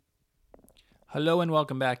Hello and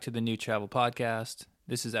welcome back to the New Travel Podcast.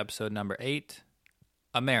 This is episode number 8,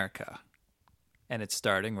 America, and it's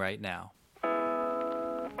starting right now.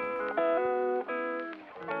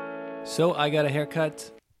 So I got a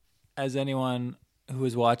haircut. As anyone who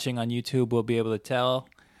is watching on YouTube will be able to tell,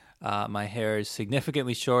 my hair is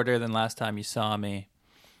significantly shorter than last time you saw me.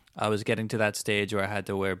 I was getting to that stage where I had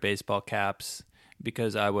to wear baseball caps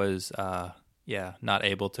because I was, not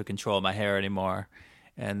able to control my hair anymore.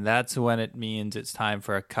 And that's when it means it's time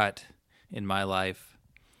for a cut in my life.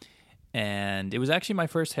 And it was actually my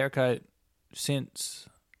first haircut since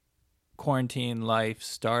quarantine life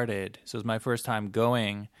started. So it was my first time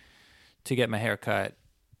going to get my hair cut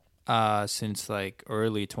since like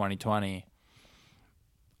early 2020.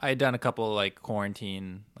 I had done a couple like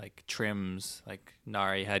quarantine like trims. Like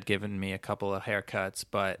Nari had given me a couple of haircuts.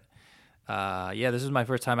 But this is my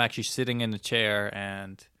first time actually sitting in the chair,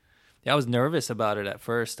 and I was nervous about it at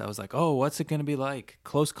first. I was like, oh, what's it going to be like?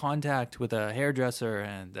 Close contact with a hairdresser.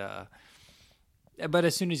 And but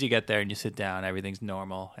as soon as you get there and you sit down, everything's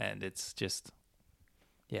normal. And it's just,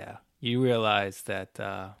 you realize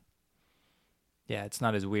that, it's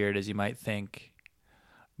not as weird as you might think.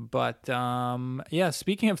 But,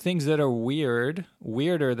 speaking of things that are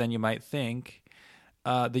weirder than you might think,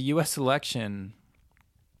 the U.S. election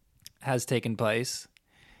has taken place.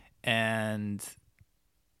 And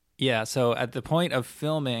so at the point of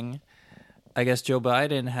filming, I guess Joe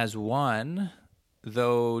Biden has won,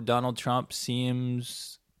 though Donald Trump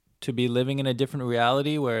seems to be living in a different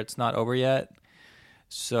reality where it's not over yet.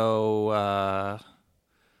 So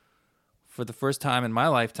for the first time in my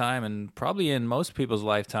lifetime, and probably in most people's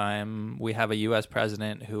lifetime, we have a U.S.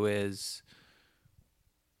 president who is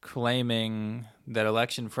claiming that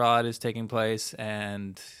election fraud is taking place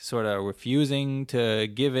and sort of refusing to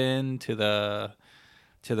give in to the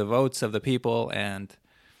votes of the people. And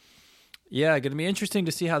going to be interesting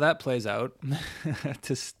to see how that plays out.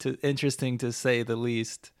 Interesting to say the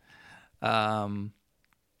least. But I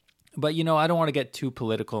don't want to get too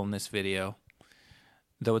political in this video,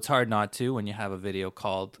 though it's hard not to when you have a video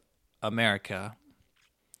called America.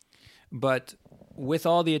 But with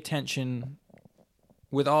all the attention,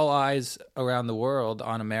 with all eyes around the world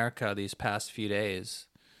on America these past few days,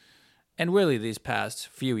 and really these past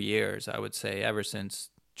few years, I would say, ever since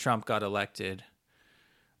Trump got elected,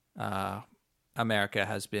 America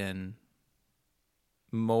has been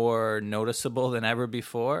more noticeable than ever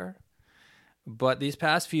before. But these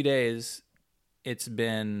past few days, it's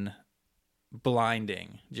been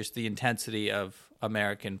blinding. Just the intensity of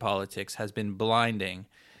American politics has been blinding.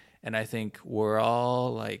 And I think we're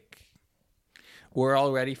all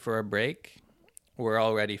ready for a break. We're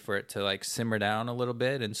all ready for it to simmer down a little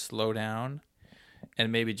bit and slow down.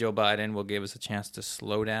 And maybe Joe Biden will give us a chance to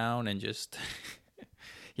slow down and just,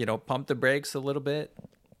 pump the brakes a little bit.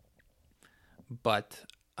 But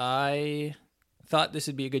I thought this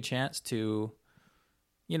would be a good chance to,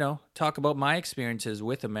 talk about my experiences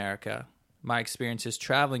with America, my experiences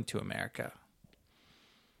traveling to America.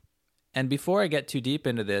 And before I get too deep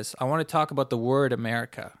into this, I want to talk about the word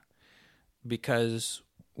America. Because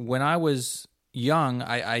when I was young,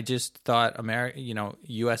 I just thought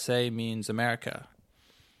USA means America.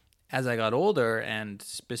 As I got older, and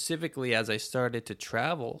specifically as I started to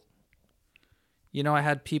travel, I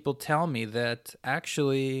had people tell me that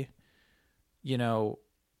actually,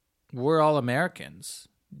 we're all Americans.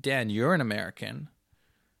 Dan, you're an American.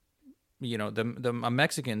 The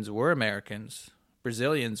Mexicans were Americans.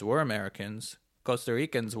 Brazilians were Americans. Costa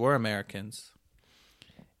Ricans were Americans.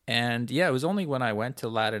 And it was only when I went to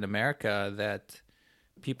Latin America that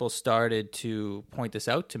people started to point this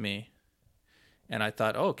out to me. And I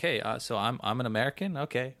thought, okay, so I'm an American?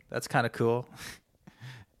 Okay, that's kind of cool.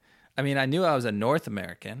 I mean, I knew I was a North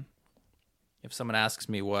American. If someone asks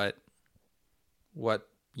me what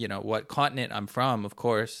continent I'm from, of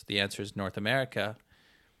course, the answer is North America.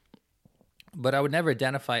 But I would never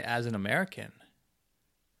identify as an American.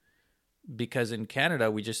 Because in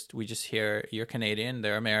Canada, we just hear you're Canadian,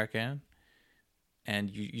 they're American, and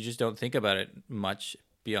you just don't think about it much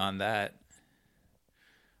beyond that.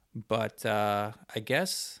 But I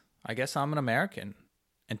guess I'm an American,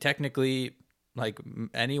 and technically,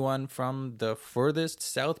 anyone from the furthest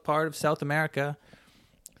south part of South America,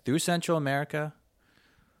 through Central America,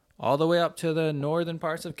 all the way up to the northern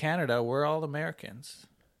parts of Canada, we're all Americans.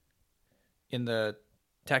 In the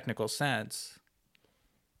technical sense.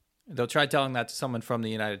 They'll try telling that to someone from the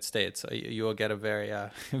United States. You will get a very,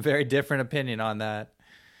 very different opinion on that.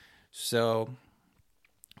 So,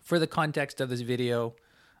 for the context of this video,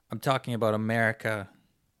 I'm talking about America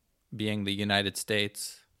being the United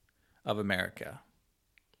States of America.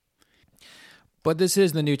 But this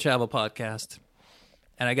is the New Travel Podcast,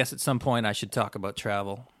 and I guess at some point I should talk about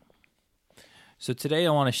travel. So today I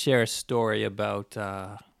want to share a story about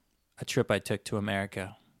a trip I took to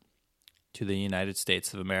America, to the United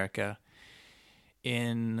States of America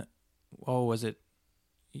in, was it?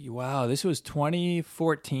 Wow, this was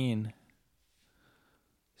 2014.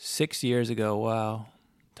 6 years ago. Wow,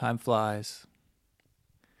 time flies.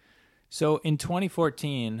 So in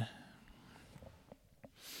 2014,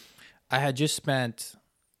 I had just spent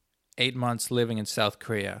 8 months living in South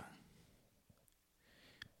Korea.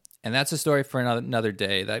 And that's a story for another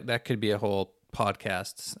day. That could be a whole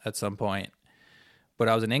podcast at some point. But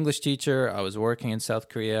I was an English teacher. I was working in South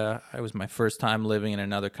Korea. It was my first time living in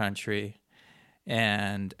another country.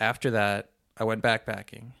 And after that, I went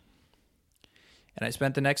backpacking. And I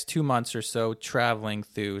spent the next 2 months or so traveling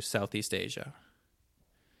through Southeast Asia.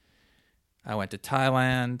 I went to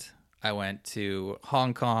Thailand. I went to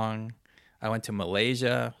Hong Kong. I went to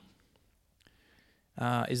Malaysia.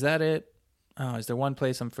 Is that it? Oh, is there one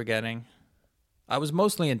place I'm forgetting? I was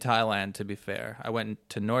mostly in Thailand, to be fair. I went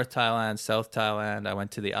to North Thailand, South Thailand. I went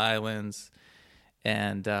to the islands.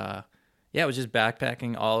 And I was just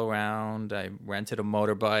backpacking all around. I rented a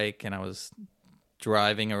motorbike and I was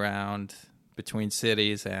driving around between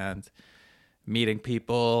cities and meeting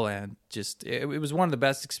people. And just, it was one of the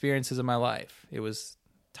best experiences of my life. It was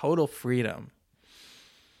total freedom.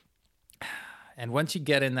 And once you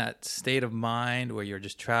get in that state of mind where you're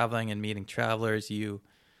just traveling and meeting travelers, you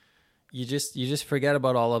just forget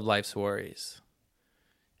about all of life's worries.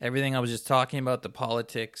 Everything I was just talking about, the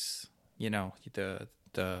politics,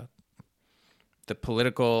 the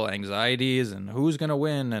political anxieties and who's going to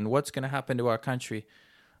win and what's going to happen to our country.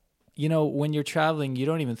 When you're traveling, you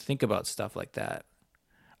don't even think about stuff like that.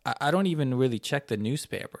 I don't even really check the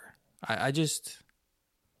newspaper. I just...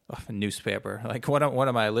 newspaper. Like, what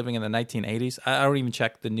am I, living in the 1980s? I don't even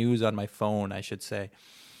check the news on my phone, I should say.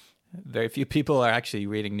 Very few people are actually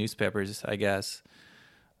reading newspapers, I guess.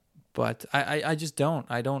 But I just don't.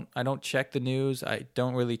 I don't check the news. I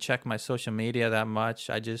don't really check my social media that much.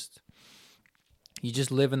 You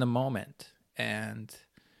just live in the moment. And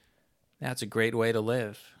that's a great way to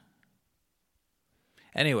live.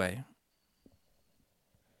 Anyway,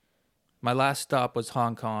 my last stop was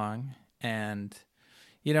Hong Kong, and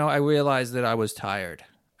I realized that I was tired.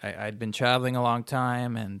 I'd been traveling a long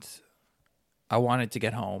time, and I wanted to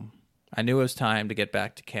get home. I knew it was time to get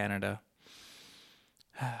back to Canada.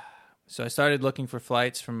 So I started looking for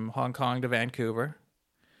flights from Hong Kong to Vancouver,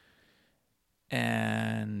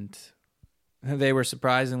 and they were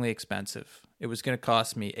surprisingly expensive. It was going to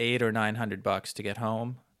cost me $800 or $900 to get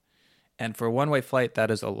home, and for a one-way flight,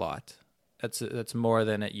 that is a lot. That's more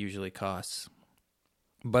than it usually costs.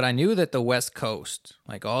 But I knew that the West Coast,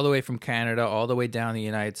 like all the way from Canada, all the way down the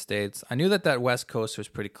United States, I knew that West Coast was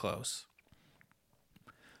pretty close.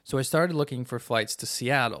 So I started looking for flights to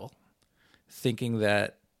Seattle, thinking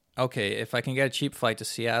that, okay, if I can get a cheap flight to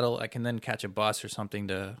Seattle, I can then catch a bus or something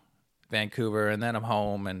to Vancouver, and then I'm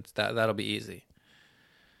home, and that'll be easy.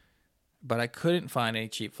 But I couldn't find any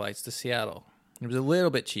cheap flights to Seattle. It was a little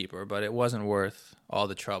bit cheaper, but it wasn't worth all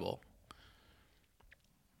the trouble.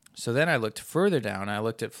 So then I looked further down. I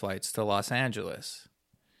looked at flights to Los Angeles.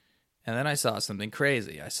 And then I saw something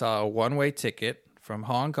crazy. I saw a one-way ticket from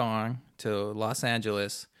Hong Kong to Los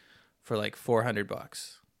Angeles for like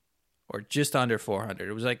 $400, or just under $400.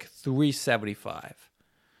 It was like $375.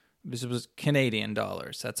 This was Canadian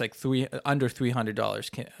dollars. That's like under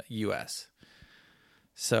 $300 US.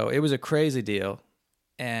 So it was a crazy deal.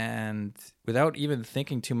 And without even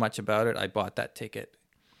thinking too much about it, I bought that ticket.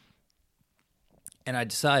 And I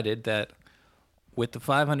decided that with the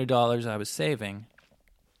 $500 I was saving,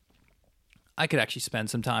 I could actually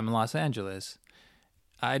spend some time in Los Angeles.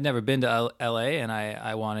 I'd never been to LA, and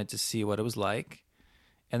I wanted to see what it was like.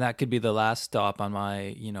 And that could be the last stop on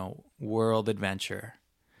my, world adventure.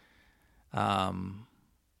 So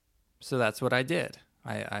that's what I did.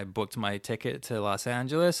 I booked my ticket to Los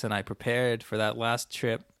Angeles, and I prepared for that last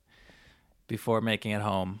trip before making it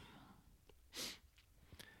home.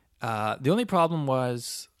 The only problem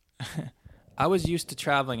was I was used to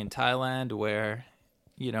traveling in Thailand where,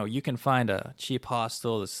 you can find a cheap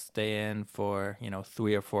hostel to stay in for,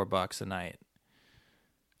 $3 or $4 a night.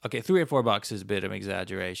 Okay, $3 or $4 is a bit of an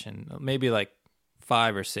exaggeration. Maybe like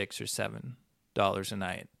 $5 or $6 or $7 a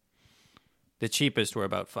night. The cheapest were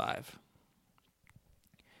about $5.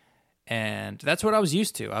 And that's what I was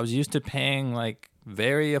used to. I was used to paying like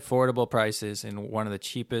very affordable prices in one of the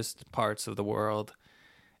cheapest parts of the world.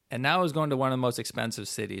 And now I was going to one of the most expensive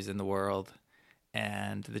cities in the world.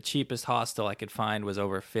 And the cheapest hostel I could find was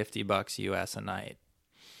over $50 US a night.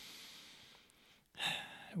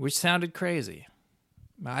 which sounded crazy.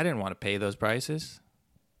 I didn't want to pay those prices.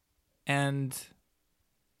 And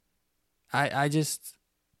I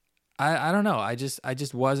don't know. I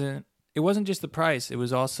just wasn't, it wasn't just the price. It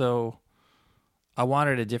was also, I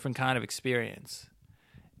wanted a different kind of experience.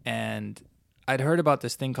 And I'd heard about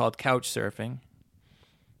this thing called couch surfing.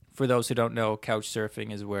 For those who don't know, couch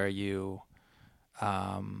surfing is where you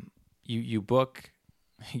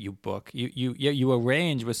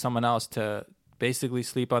arrange with someone else to basically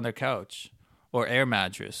sleep on their couch or air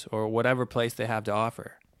mattress or whatever place they have to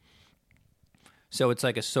offer. So it's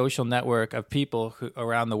like a social network of people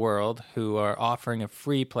around the world who are offering a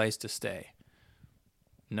free place to stay.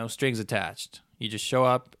 No strings attached. You just show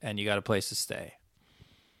up and you got a place to stay.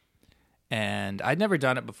 And I'd never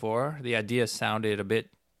done it before. The idea sounded a bit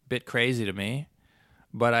crazy to me,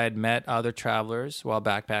 but I had met other travelers while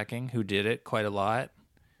backpacking who did it quite a lot.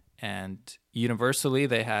 And universally,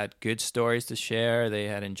 they had good stories to share. They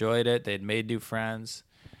had enjoyed it. They'd made new friends.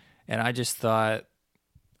 And I just thought,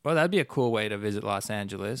 well, that'd be a cool way to visit Los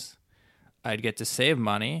Angeles. I'd get to save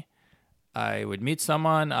money. I would meet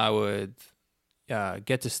someone. I would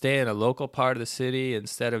get to stay in a local part of the city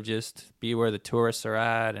instead of just be where the tourists are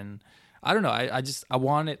at. And I don't know. I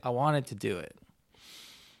wanted to do it.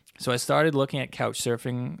 So I started looking at couch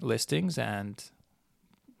surfing listings, and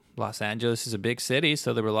Los Angeles is a big city,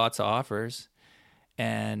 so there were lots of offers.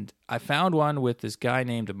 And I found one with this guy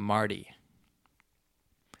named Marty.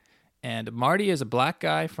 And Marty is a black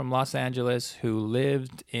guy from Los Angeles who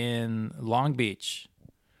lived in Long Beach,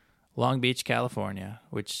 California,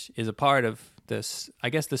 which is a part of this, I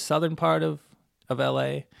guess, the southern part of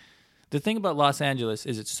LA. The thing about Los Angeles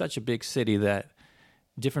is it's such a big city that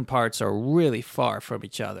different parts are really far from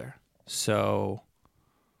each other. So,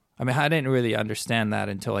 I mean, I didn't really understand that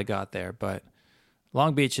until I got there, but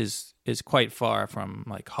Long Beach is quite far from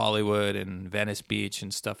like Hollywood and Venice Beach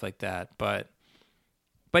and stuff like that. But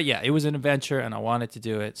yeah, it was an adventure and I wanted to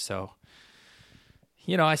do it. So,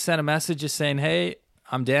 I sent a message just saying, hey,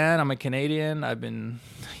 I'm Dan. I'm a Canadian. I've been,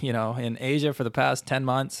 in Asia for the past 10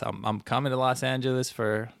 months. I'm coming to Los Angeles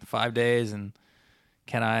for 5 days, and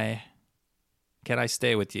can I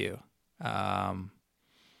stay with you?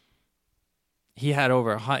 He had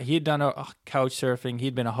done a couch surfing.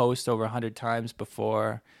 He'd been a host over 100 times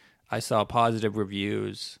before. I saw positive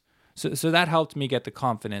reviews. So that helped me get the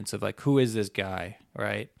confidence of like, who is this guy,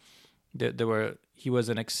 right? He was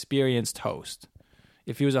an experienced host.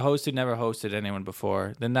 If he was a host who'd never hosted anyone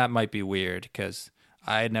before, then that might be weird because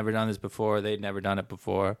I had never done this before. They'd never done it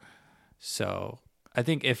before. So I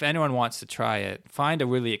think if anyone wants to try it, find a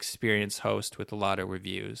really experienced host with a lot of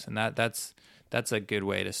reviews, and that's a good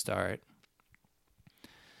way to start.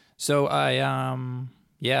 So I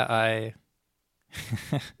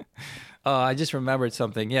I just remembered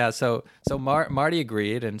something. Yeah, so Marty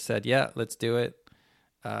agreed and said, "Yeah, let's do it."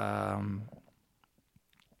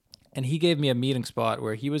 And he gave me a meeting spot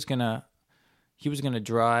where he was gonna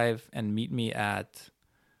drive and meet me at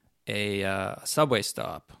a subway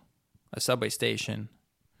stop, a subway station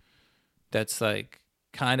that's like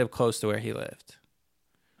kind of close to where he lived.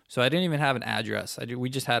 So I didn't even have an address. We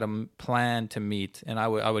just had a plan to meet, and I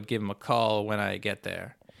would give him a call when I get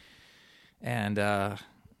there. And I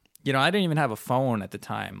didn't even have a phone at the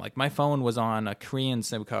time. Like my phone was on a Korean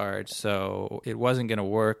SIM card, so it wasn't going to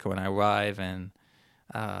work when I arrive in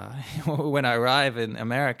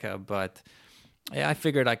America. But yeah, I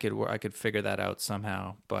figured I could figure that out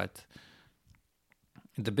somehow. But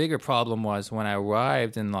the bigger problem was when I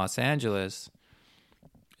arrived in Los Angeles,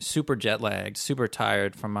 super jet lagged, super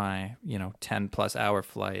tired from my 10+ hour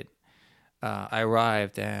flight. I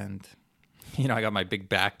arrived and I got my big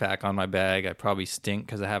backpack on my bag. I probably stink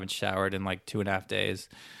because I haven't showered in like 2.5 days.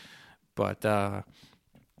 But I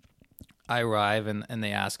arrive and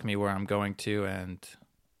they ask me where I'm going to, and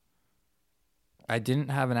I didn't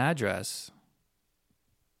have an address.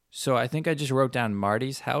 So I think I just wrote down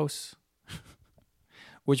Marty's house,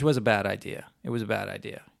 which was a bad idea. It was a bad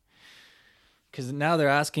idea. Because now they're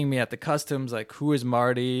asking me at the customs, like, who is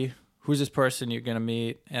Marty? Who's this person you're going to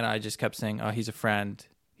meet? And I just kept saying, oh, he's a friend.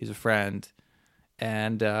 He's a friend.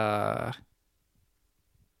 And they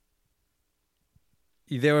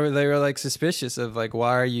were like suspicious of like,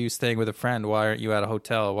 why are you staying with a friend? Why aren't you at a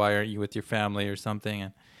hotel? Why aren't you with your family or something?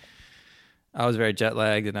 And I was very jet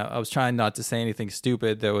lagged, and I was trying not to say anything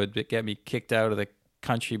stupid that would get me kicked out of the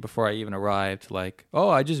country before I even arrived. Like, oh,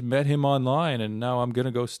 I just met him online and now I'm going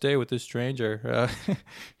to go stay with this stranger.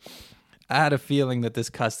 I had a feeling that this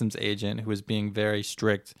customs agent, who was being very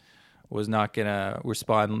strict, was not going to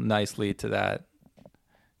respond nicely to that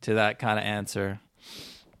kind of answer.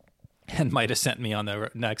 and might have sent me on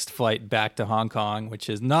the next flight back to Hong Kong, which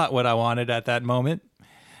is not what I wanted at that moment.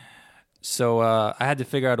 So I had to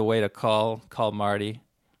figure out a way to call Marty.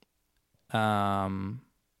 And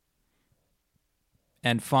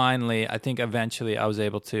finally, I think eventually I was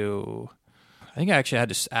able to. I think I actually had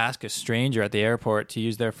to ask a stranger at the airport to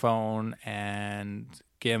use their phone and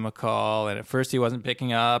give him a call. And at first he wasn't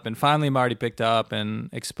picking up. And finally Marty picked up and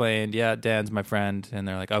explained, yeah, Dan's my friend. And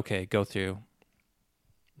they're like, okay, go through.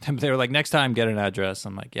 They were like, next time, get an address.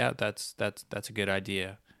 I'm like, yeah, that's a good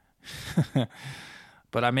idea.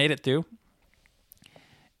 But I made it through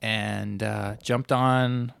and jumped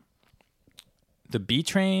on the B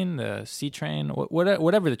train, the C train,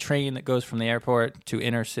 whatever the train that goes from the airport to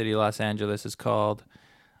inner city Los Angeles is called.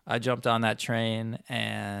 I jumped on that train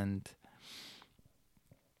and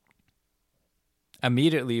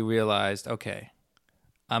immediately realized, okay,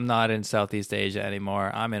 I'm not in Southeast Asia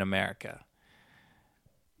anymore. I'm in America.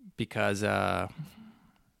 Because, what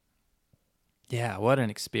an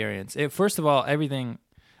experience. First of all, everything,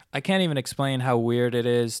 I can't even explain how weird it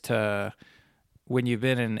is to, when you've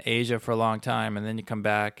been in Asia for a long time and then you come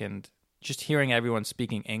back and just hearing everyone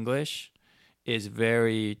speaking English is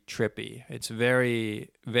very trippy. It's very,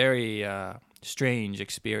 very strange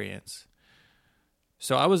experience.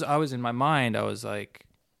 So I was in my mind, I was like,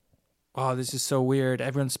 oh, this is so weird.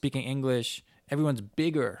 Everyone's speaking English. Everyone's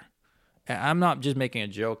bigger. I'm not just making a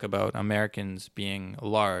joke about Americans being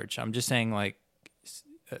large. I'm just saying, like,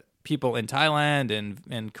 people in Thailand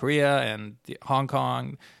and Korea and Hong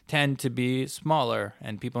Kong tend to be smaller,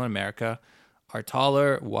 and people in America are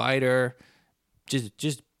taller, wider,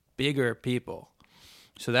 just bigger people.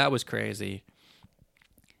 So that was crazy.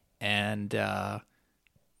 And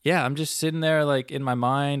I'm just sitting there, like, in my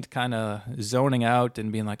mind, kind of zoning out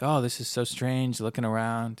and being like, oh, this is so strange, looking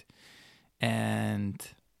around. And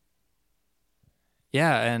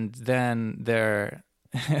and then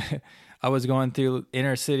I was going through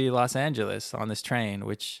inner city Los Angeles on this train,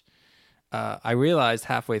 which I realized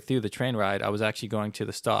halfway through the train ride, I was actually going to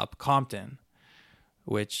the stop, Compton,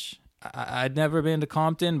 which I'd never been to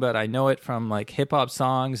Compton, but I know it from like hip hop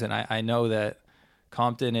songs. And I know that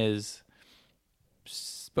Compton is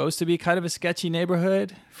supposed to be kind of a sketchy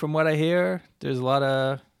neighborhood from what I hear. There's a lot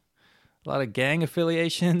of gang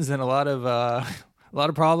affiliations and a lot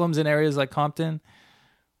of problems in areas like Compton.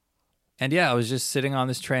 And I was just sitting on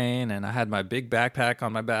this train and I had my big backpack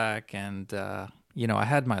on my back and, I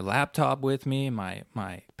had my laptop with me, my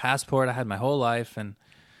passport, I had my whole life. And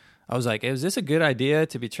I was like, is this a good idea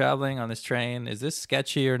to be traveling on this train? Is this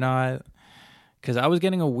sketchy or not? Because I was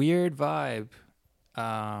getting a weird vibe.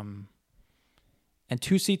 And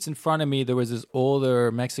 2 seats in front of me, there was this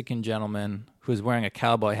older Mexican gentleman who was wearing a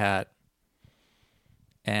cowboy hat.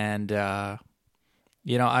 And, I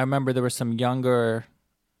remember there were some younger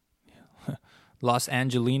Los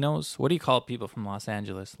Angelinos. What do you call people from Los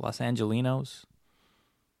Angeles? Los Angelinos?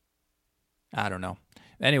 I don't know.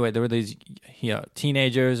 Anyway, there were these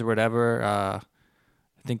teenagers or whatever. I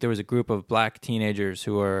think there was a group of black teenagers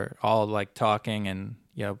who were all like talking and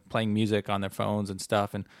playing music on their phones and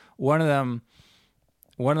stuff. And one of them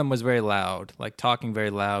was very loud, like talking very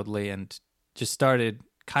loudly, and just started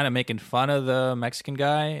kind of making fun of the Mexican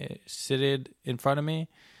guy seated in front of me.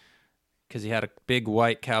 Because he had a big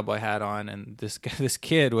white cowboy hat on, and this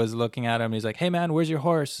kid was looking at him. He's like, "Hey man, where's your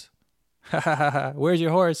horse? Where's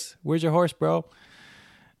your horse? Where's your horse, bro?"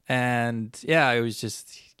 And it was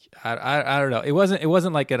just I don't know. It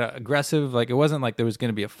wasn't like an aggressive, like it wasn't like there was going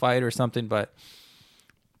to be a fight or something, but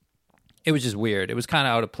it was just weird. It was kind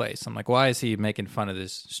of out of place. I'm like, why is he making fun of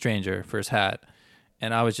this stranger for his hat?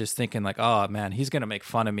 And I was just thinking like, oh man, he's going to make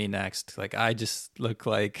fun of me next. Like I just look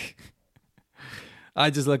like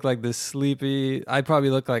this sleepy. I probably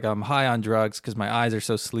look like I'm high on drugs because my eyes are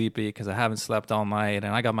so sleepy because I haven't slept all night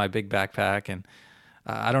and I got my big backpack and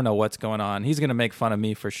I don't know what's going on. He's going to make fun of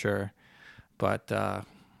me for sure. But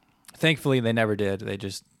thankfully they never did. They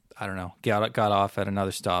just, I don't know, got off at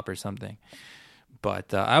another stop or something. But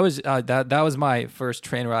that was my first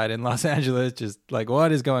train ride in Los Angeles. Just like,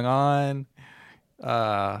 what is going on?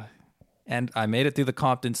 And I made it through the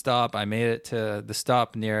Compton stop. I made it to the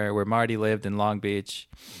stop near where Marty lived in Long Beach.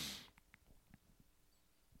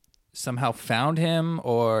 Somehow found him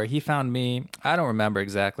or he found me. I don't remember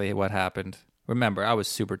exactly what happened. Remember, I was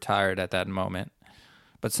super tired at that moment.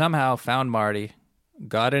 But somehow found Marty,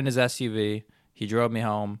 got in his SUV. He drove me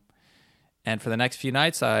home. And for the next few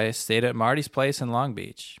nights, I stayed at Marty's place in Long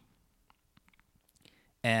Beach.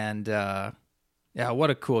 And what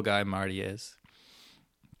a cool guy Marty is.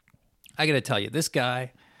 I got to tell you, this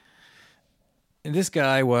guy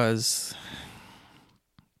was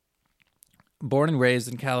born and raised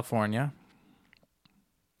in California.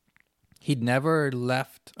 He'd never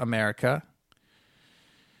left America.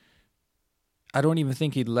 I don't even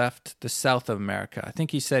think he'd left the south of America. I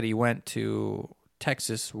think he said he went to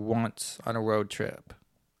Texas once on a road trip.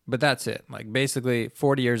 But that's it. Like, basically,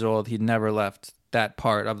 40 years old, he'd never left that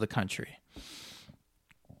part of the country.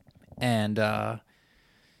 And,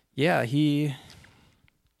 yeah, he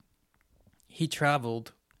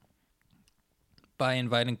traveled by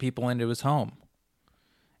inviting people into his home.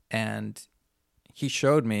 And he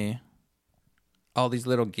showed me all these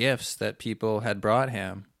little gifts that people had brought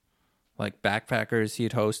him, like backpackers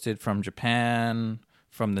he'd hosted from Japan,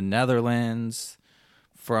 from the Netherlands,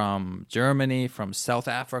 from Germany, from South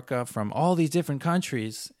Africa, from all these different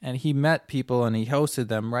countries. And he met people and he hosted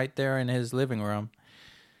them right there in his living room.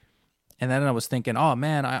 And then I was thinking, oh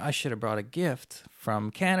man, I should have brought a gift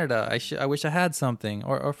from Canada. I wish I had something,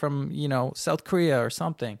 or from, South Korea or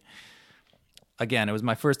something. Again, it was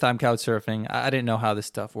my first time couch surfing. I didn't know how this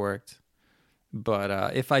stuff worked.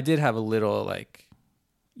 But if I did have a little, like,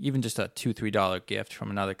 even just a $2-3 gift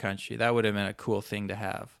from another country, that would have been a cool thing to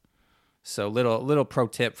have. So little pro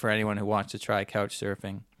tip for anyone who wants to try couch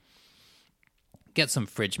surfing. Get some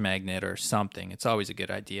fridge magnet or something. It's always a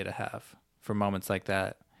good idea to have for moments like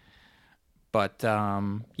that. But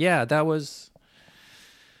yeah, that was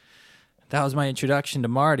my introduction to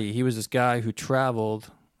Marty. He was this guy who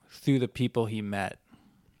traveled through the people he met.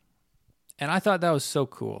 And I thought that was so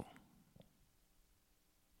cool.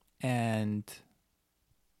 And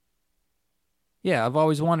yeah, I've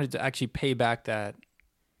always wanted to actually pay back that.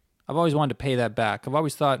 I've always wanted to pay that back. I've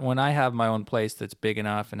always thought when I have my own place that's big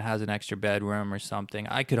enough and has an extra bedroom or something,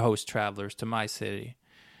 I could host travelers to my city.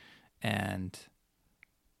 And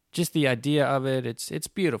just the idea of it, it's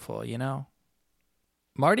beautiful,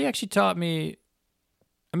 Marty actually taught me.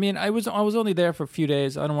 I mean, I was only there for a few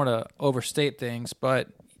days. I don't want to overstate things, but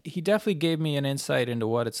he definitely gave me an insight into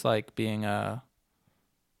what it's like being a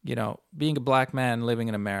black man living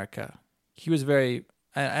in America. He was very,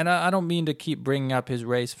 and I don't mean to keep bringing up his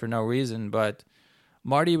race for no reason, but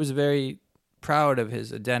Marty was very proud of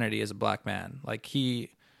his identity as a black man. Like, he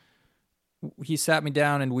sat me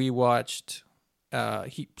down and we watched.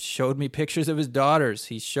 He showed me pictures of his daughters.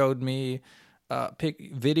 He showed me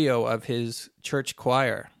video of his church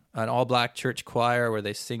choir, an all-black church choir where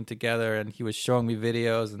they sing together. And he was showing me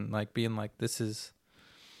videos and like being like, "This is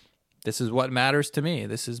what matters to me.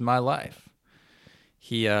 This is my life."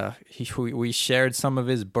 We shared some of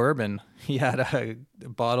his bourbon. He had a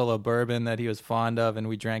bottle of bourbon that he was fond of, and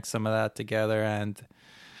we drank some of that together. And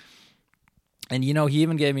he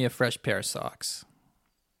even gave me a fresh pair of socks.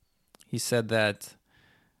 He said that,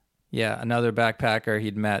 another backpacker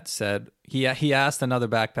he'd met said, he asked another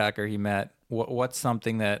backpacker he met, what's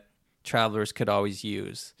something that travelers could always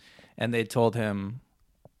use? And they told him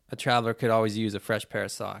a traveler could always use a fresh pair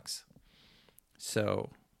of socks. So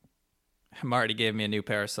Marty gave me a new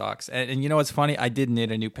pair of socks. And you know what's funny? I did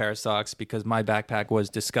need a new pair of socks because my backpack was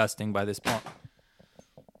disgusting by this point.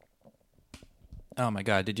 Oh my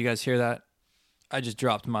God, did you guys hear that? I just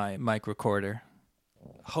dropped my mic recorder.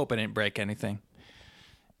 Hope I didn't break anything.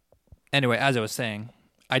 Anyway, as I was saying,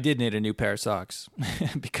 I did need a new pair of socks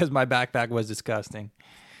because my backpack was disgusting.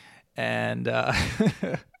 And, I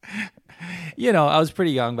was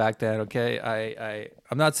pretty young back then, okay?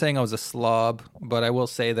 I'm not saying I was a slob, but I will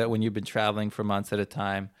say that when you've been traveling for months at a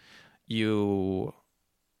time, your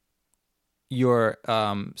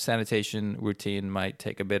sanitation routine might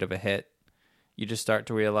take a bit of a hit. You just start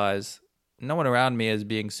to realize no one around me is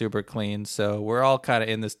being super clean, so we're all kind of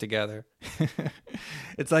in this together.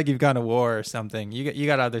 It's like you've gone to war or something. You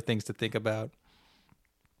got other things to think about.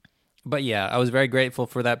 But yeah, I was very grateful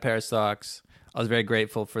for that pair of socks. I was very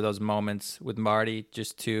grateful for those moments with Marty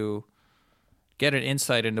just to get an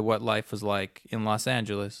insight into what life was like in Los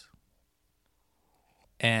Angeles.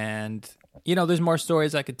 And, there's more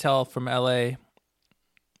stories I could tell from LA,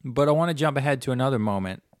 but I want to jump ahead to another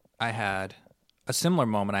moment I had. A similar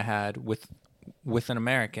moment I had with an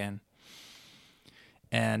American.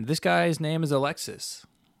 And this guy's name is Alexis.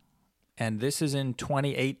 And this is in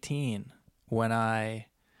 2018 when I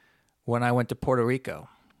went to Puerto Rico.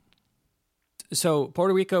 So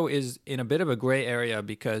Puerto Rico is in a bit of a gray area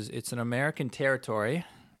because it's an American territory.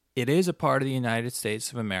 It is a part of the United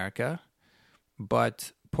States of America,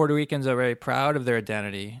 but Puerto Ricans are very proud of their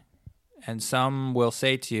identity. And some will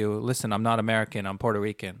say to you, listen, I'm not American, I'm Puerto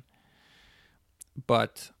Rican.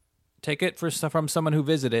 But take it from someone who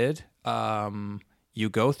visited. You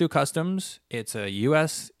go through customs. It's a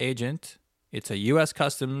U.S. agent. It's a U.S.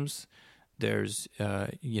 customs There's,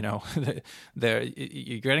 you're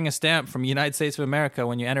getting a stamp from the United States of America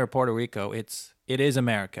when you enter Puerto Rico. It is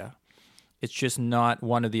America. It's just not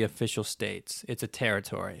one of the official states. It's a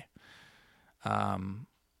territory. But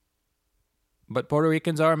Puerto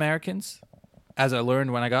Ricans are Americans. As I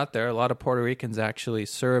learned when I got there, a lot of Puerto Ricans actually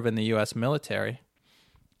serve in the U.S. military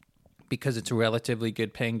because it's a relatively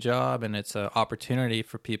good paying job and it's an opportunity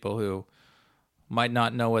for people who might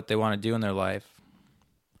not know what they want to do in their life.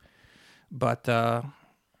 But,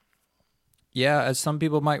 as some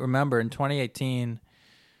people might remember, in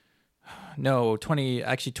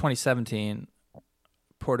 2017,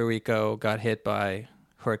 Puerto Rico got hit by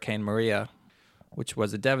Hurricane Maria, which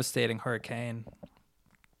was a devastating hurricane,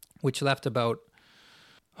 which left about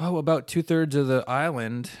 2/3 of the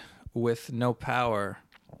island with no power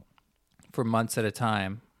for months at a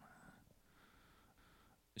time.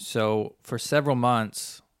 So for several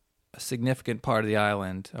months, a significant part of the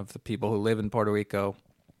island, of the people who live in Puerto Rico,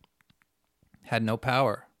 had no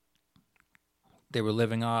power. They were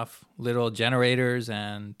living off little generators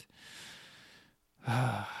and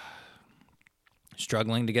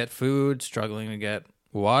struggling to get food, struggling to get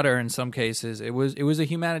water in some cases. It was a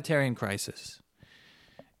humanitarian crisis.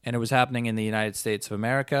 And it was happening in the United States of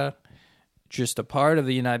America, just a part of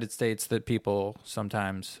the United States that people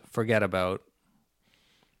sometimes forget about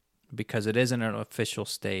because it isn't an official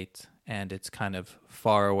state and it's kind of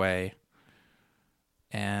far away.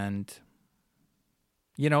 And,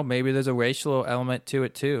 maybe there's a racial element to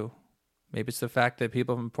it too. Maybe it's the fact that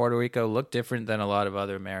people from Puerto Rico look different than a lot of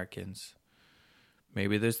other Americans.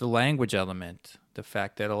 Maybe there's the language element, the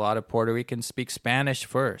fact that a lot of Puerto Ricans speak Spanish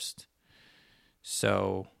first.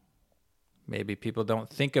 So maybe people don't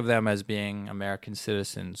think of them as being American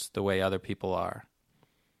citizens the way other people are.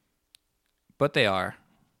 But they are.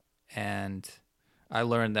 And I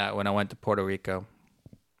learned that when I went to Puerto Rico.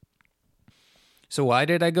 So why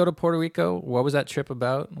did I go to Puerto Rico? What was that trip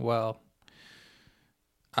about? Well,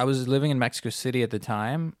 I was living in Mexico City at the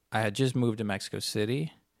time. I had just moved to Mexico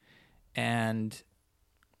City. And,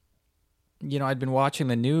 I'd been watching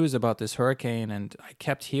the news about this hurricane, and I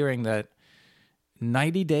kept hearing that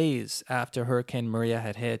 90 days after Hurricane Maria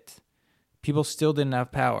had hit, people still didn't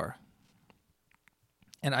have power.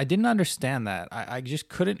 And I didn't understand that. I just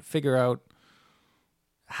couldn't figure out,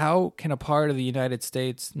 how can a part of the United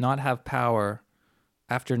States not have power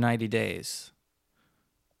after 90 days?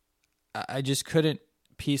 I just couldn't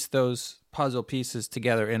piece those puzzle pieces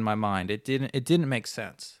together in my mind. It didn't make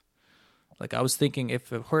sense. Like, I was thinking,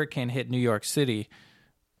 if a hurricane hit New York City,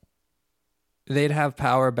 they'd have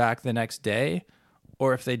power back the next day.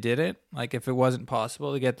 Or if they didn't, like if it wasn't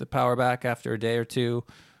possible to get the power back after a day or two,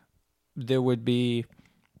 there would be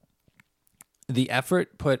the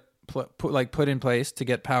effort put in place to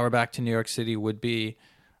get power back to New York City would be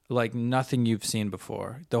like nothing you've seen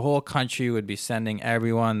before. The whole country would be sending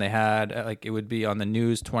everyone they had, like it would be on the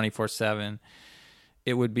news 24/7.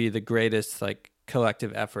 It would be the greatest like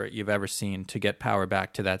collective effort you've ever seen to get power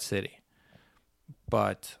back to that city.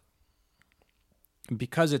 But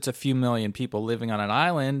because it's a few million people living on an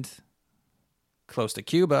island close to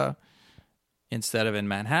Cuba, instead of in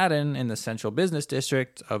Manhattan, in the central business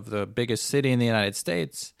district of the biggest city in the United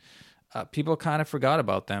States, people kind of forgot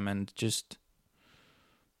about them. And just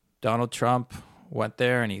Donald Trump went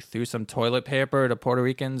there and he threw some toilet paper to Puerto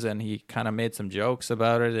Ricans and he kind of made some jokes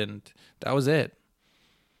about it. And that was it.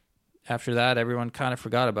 After that, everyone kind of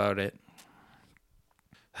forgot about it.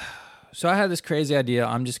 So I had this crazy idea.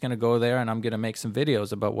 I'm just going to go there and I'm going to make some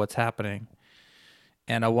videos about what's happening.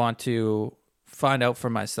 And I want to find out for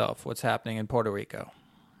myself what's happening in Puerto Rico.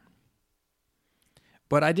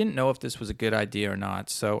 But I didn't know if this was a good idea or not.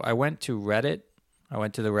 So I went to Reddit. I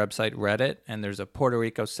went to the website Reddit, and there's a Puerto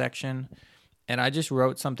Rico section. And I just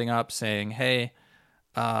wrote something up saying, hey,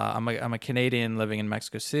 I'm a Canadian living in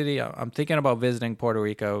Mexico City. I'm thinking about visiting Puerto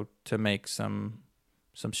Rico to make some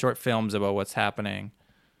short films about what's happening.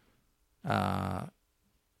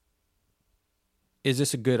 Is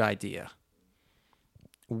this a good idea?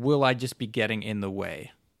 Will I just be getting in the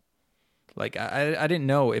way? Like I didn't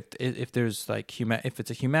know if there's like if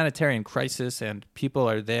it's a humanitarian crisis and people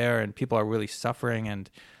are there and people are really suffering and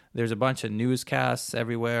there's a bunch of newscasts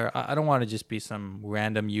everywhere. I don't want to just be some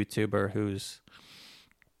random YouTuber who's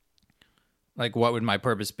like, what would my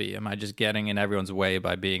purpose be? Am I just getting in everyone's way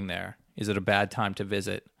by being there? Is it a bad time to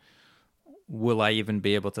visit? Will I even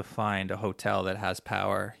be able to find a hotel that has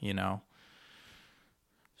power,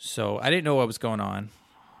 So I didn't know what was going on.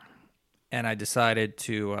 And I decided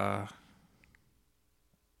to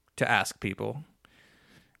ask people.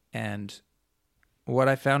 And what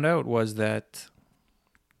I found out was that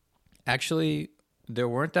actually there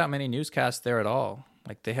weren't that many newscasts there at all.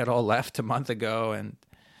 Like they had all left a month ago, and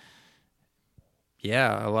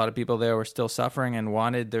yeah, a lot of people there were still suffering and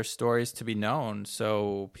wanted their stories to be known.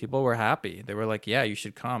 So people were happy. They were like, yeah, you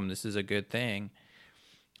should come. This is a good thing.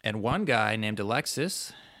 And one guy named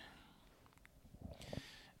Alexis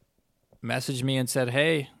messaged me and said,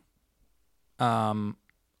 hey,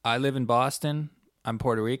 I live in Boston. I'm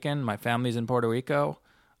Puerto Rican. My family's in Puerto Rico.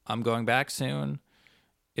 I'm going back soon.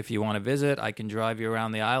 If you want to visit, I can drive you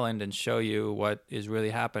around the island and show you what is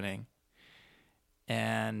really happening.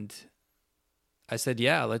 And I said,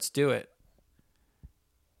 yeah, let's do it.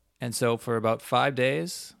 And so for about 5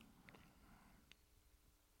 days,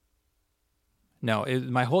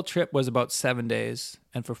 my whole trip was about 7 days.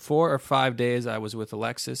 And for 4 or 5 days, I was with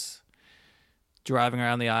Alexis, driving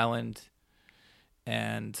around the island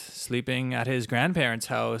and sleeping at his grandparents'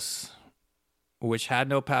 house, which had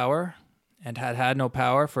no power and had no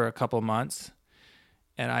power for a couple months.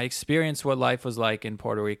 And I experienced what life was like in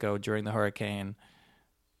Puerto Rico during the hurricane,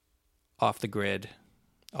 off the grid,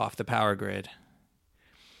 off the power grid.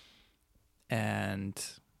 And,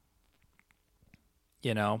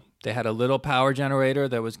 they had a little power generator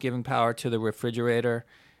that was giving power to the refrigerator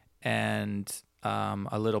and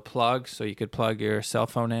a little plug so you could plug your cell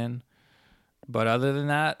phone in. But other than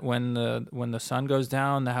that, when the sun goes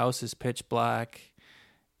down, the house is pitch black,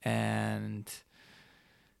 and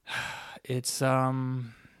it's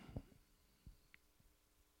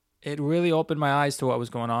it really opened my eyes to what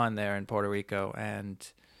was going on there in Puerto Rico. And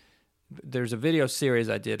there's a video series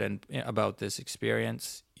I did about this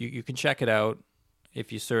experience. You can check it out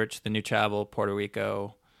if you search The New Travel Puerto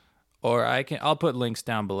Rico, or I'll put links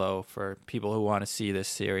down below for people who want to see this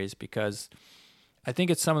series, because I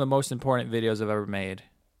think it's some of the most important videos I've ever made.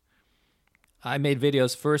 I made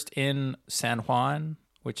videos first in San Juan,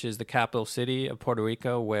 which is the capital city of Puerto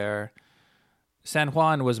Rico, where San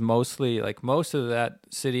Juan was mostly, like, most of that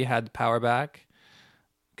city had the power back,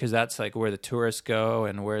 because that's like where the tourists go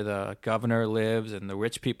and where the governor lives and the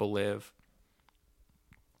rich people live.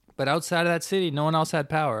 But outside of that city, no one else had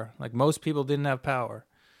power. Like, most people didn't have power.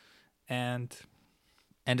 And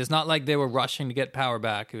it's not like they were rushing to get power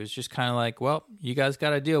back. It was just kind of like, well, you guys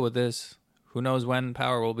got to deal with this. Who knows when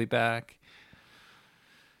power will be back?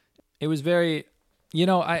 It was very,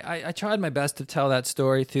 I tried my best to tell that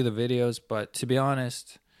story through the videos, but to be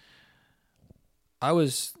honest, I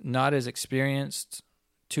was not as experienced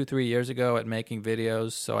 2-3 years ago at making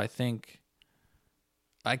videos. So I think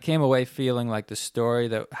I came away feeling like the story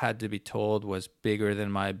that had to be told was bigger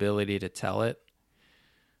than my ability to tell it.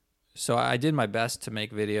 So I did my best to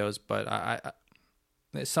make videos, but I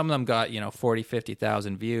some of them got, 40,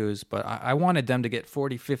 50,000 views, but I wanted them to get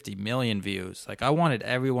 40, 50 million views. Like, I wanted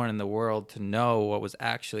everyone in the world to know what was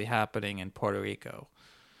actually happening in Puerto Rico,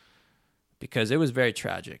 because it was very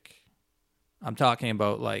tragic. I'm talking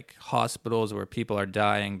about, like, hospitals where people are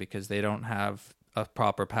dying because they don't have a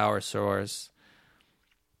proper power source.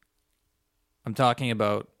 I'm talking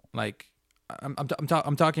about, like,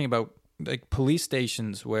 I'm talking about, like, police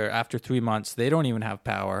stations where after 3 months they don't even have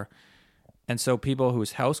power. And so people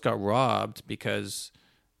whose house got robbed, because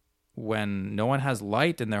when no one has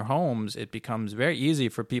light in their homes, it becomes very easy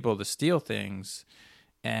for people to steal things.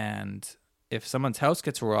 And if someone's house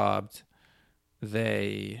gets robbed,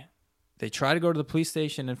 they try to go to the police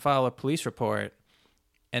station and file a police report,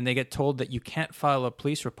 and they get told that you can't file a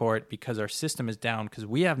police report because our system is down because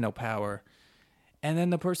we have no power. And then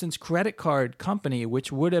the person's credit card company,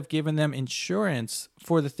 which would have given them insurance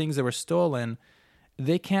for the things that were stolen,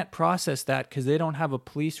 they can't process that because they don't have a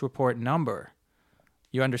police report number.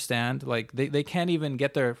 You understand? Like, they can't even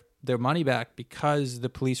get their money back because the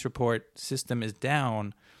police report system is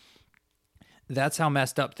down. That's how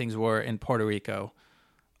messed up things were in Puerto Rico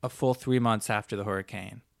a full 3 months after the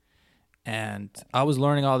hurricane. And I was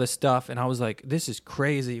learning all this stuff, and I was like, this is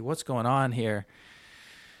crazy. What's going on here?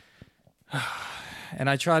 And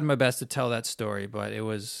I tried my best to tell that story, but it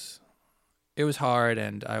was hard,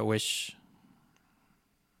 and I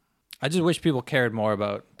just wish people cared more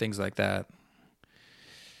about things like that,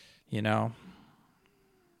 But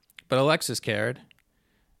Alexis cared,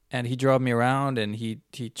 and he drove me around, and he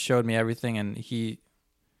showed me everything, and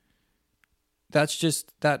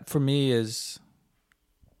that for me is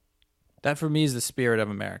the spirit of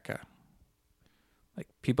America. Like,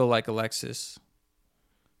 people like Alexis,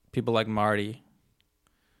 people like Marty,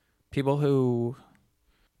 people who...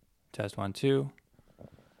 Test 1, 2.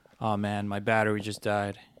 Oh man, my battery just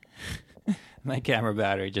died. My camera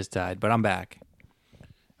battery just died, but I'm back.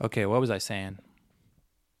 Okay, what was I saying?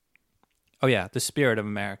 Oh yeah, the spirit of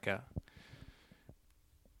America.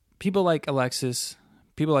 People like Alexis,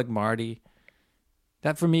 people like Marty,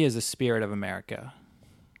 That for me is the spirit of America.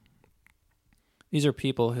 These are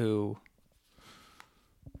people who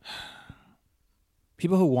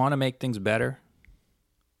want to make things better.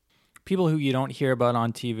 People who you don't hear about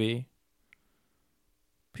on TV.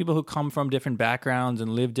 People who come from different backgrounds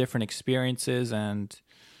and live different experiences and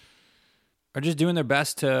are just doing their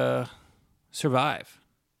best to survive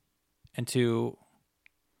and to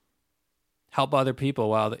help other people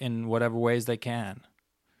while in whatever ways they can.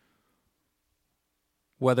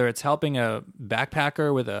 Whether it's helping a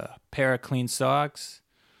backpacker with a pair of clean socks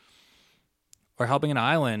or helping an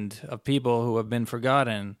island of people who have been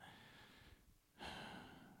forgotten.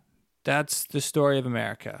 That's the story of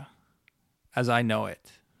America as I know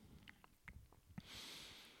it.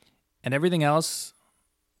 And everything else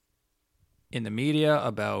in the media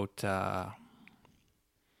about, the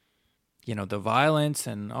violence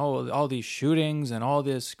and all these shootings and all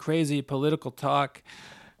this crazy political talk,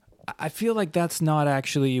 I feel like that's not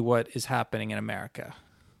actually what is happening in America.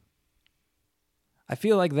 I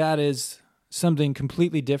feel like that is something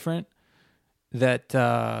completely different that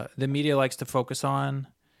the media likes to focus on.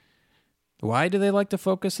 Why do they like to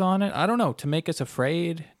focus on it? I don't know. To make us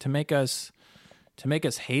afraid, to make us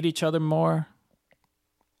hate each other more.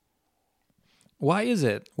 Why is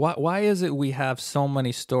it? Why is it we have so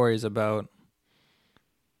many stories about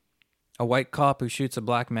a white cop who shoots a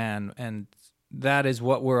black man, and that is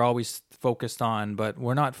what we're always focused on, but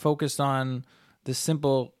we're not focused on the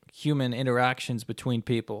simple human interactions between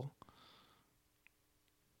people?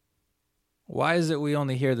 Why is it we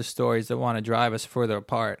only hear the stories that want to drive us further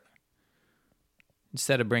apart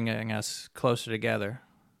instead of bringing us closer together?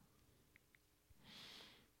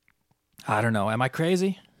 I don't know. Am I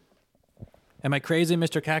crazy? Am I crazy,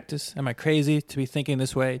 Mr. Cactus? Am I crazy to be thinking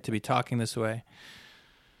this way, to be talking this way?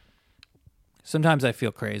 Sometimes I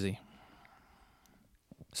feel crazy.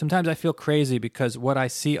 Sometimes I feel crazy because what I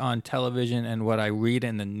see on television and what I read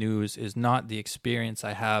in the news is not the experience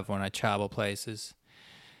I have when I travel places.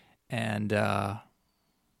 And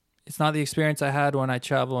it's not the experience I had when I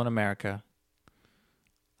travel in America.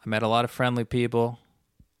 I met a lot of friendly people,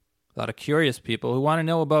 a lot of curious people who want to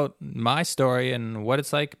know about my story and what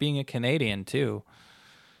it's like being a Canadian too.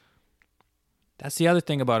 That's the other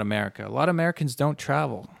thing about America. A lot of Americans don't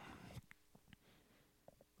travel.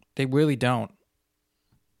 They really don't.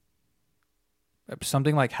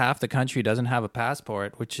 Something like half the country doesn't have a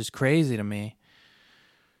passport, which is crazy to me.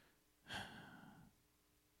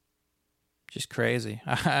 Just crazy.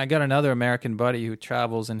 I got another American buddy who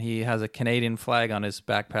travels and he has a Canadian flag on his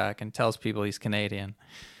backpack and tells people he's Canadian.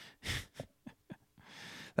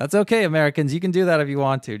 That's okay, Americans. You can do that if you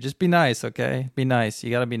want to. Just be nice, okay? Be nice.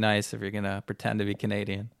 You got to be nice if you're going to pretend to be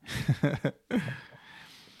Canadian.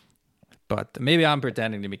 But maybe I'm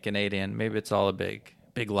pretending to be Canadian. Maybe it's all a big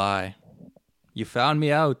lie. You found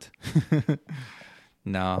me out.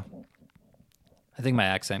 No. I think my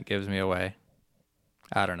accent gives me away.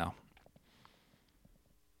 I don't know.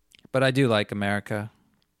 But I do like America.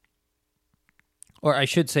 Or I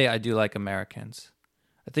should say I do like Americans.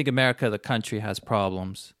 I think America, the country, has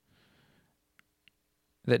problems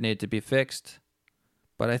that need to be fixed.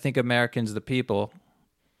 But I think Americans, the people,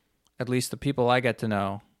 at least the people I get to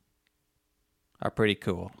know, are pretty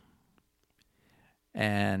cool.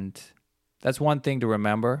 And that's one thing to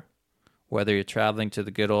remember, whether you're traveling to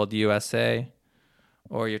the good old USA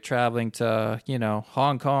or you're traveling to,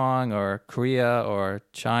 Hong Kong or Korea or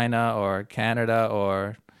China or Canada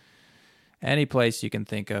or any place you can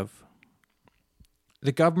think of.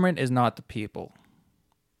 The government is not the people.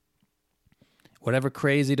 Whatever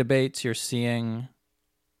crazy debates you're seeing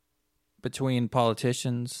between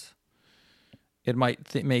politicians, it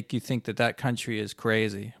might make you think that country is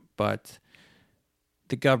crazy, but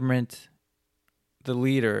the government, the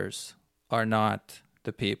leaders are not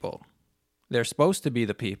the people. They're supposed to be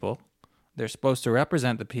the people. They're supposed to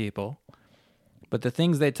represent the people. But the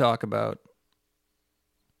things they talk about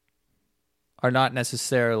are not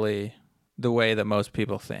necessarily the way that most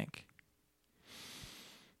people think.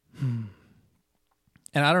 And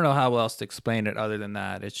I don't know how else to explain it other than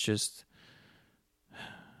that. It's just,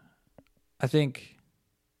 I think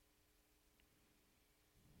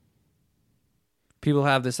people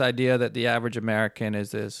have this idea that the average American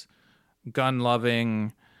is this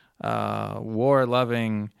gun-loving,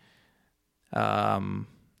 war-loving,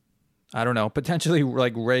 potentially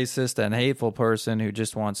like racist and hateful person who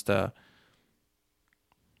just wants to,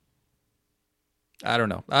 I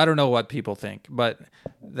don't know what people think, but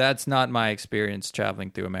that's not my experience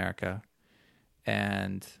traveling through America.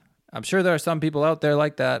 And I'm sure there are some people out there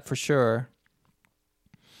like that for sure.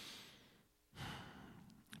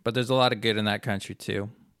 But there's a lot of good in that country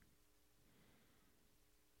too.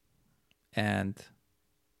 And,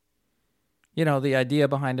 the idea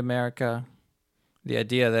behind America, the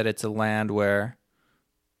idea that it's a land where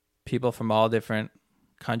people from all different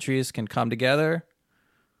countries can come together,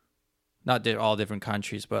 not all different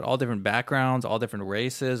countries, but all different backgrounds, all different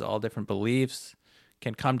races, all different beliefs,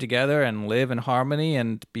 can come together and live in harmony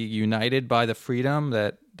and be united by the freedom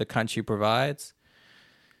that the country provides.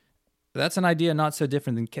 That's an idea not so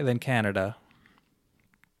different than Canada.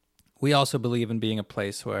 We also believe in being a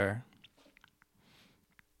place where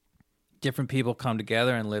different people come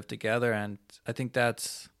together and live together, and I think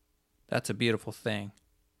that's a beautiful thing.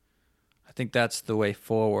 I think that's the way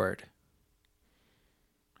forward.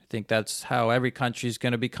 I think that's how every country is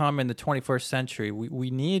going to become in the 21st century. We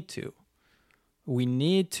need to. We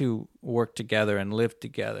need to work together and live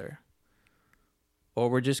together. Or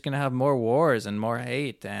we're just going to have more wars and more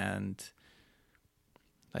hate. And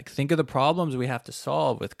think of the problems we have to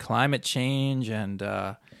solve with climate change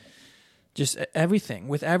and just everything.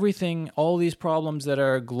 With everything, all these problems that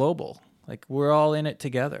are global. We're all in it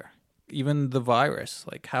together. Even the virus.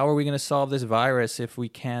 How are we going to solve this virus if we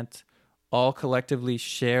can't all collectively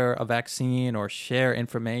share a vaccine or share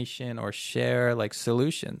information or share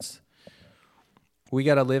solutions? We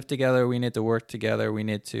got to live together. We need to work together. We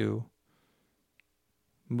need to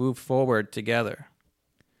move forward together.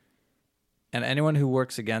 And anyone who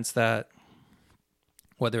works against that,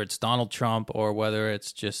 whether it's Donald Trump or whether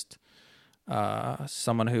it's just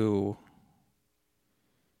someone who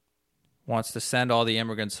wants to send all the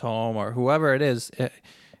immigrants home or whoever it is,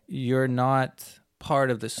 you're not part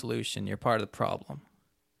of the solution. You're part of the problem.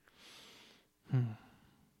 And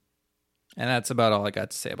that's about all I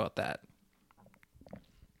got to say about that.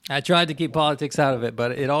 I tried to keep politics out of it,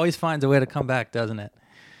 but it always finds a way to come back, doesn't it?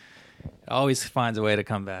 It always finds a way to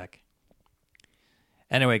come back.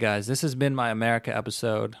 Anyway, guys, this has been my America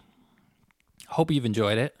episode. Hope you've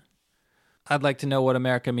enjoyed it. I'd like to know what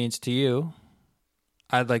America means to you.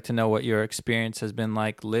 I'd like to know what your experience has been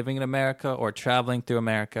like living in America or traveling through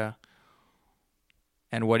America.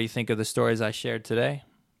 And what do you think of the stories I shared today?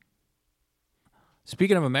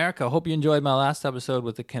 Speaking of America, I hope you enjoyed my last episode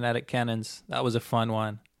with the Kinetic Cannons. That was a fun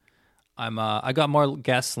one. I got more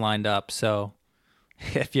guests lined up, so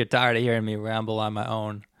if you're tired of hearing me ramble on my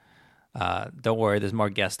own, don't worry, there's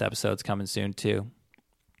more guest episodes coming soon too.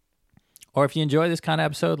 Or if you enjoy this kind of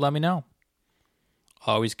episode, let me know.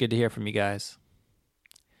 Always good to hear from you guys.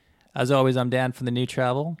 As always, I'm Dan from the New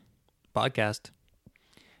Travel Podcast,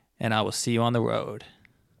 and I will see you on the road.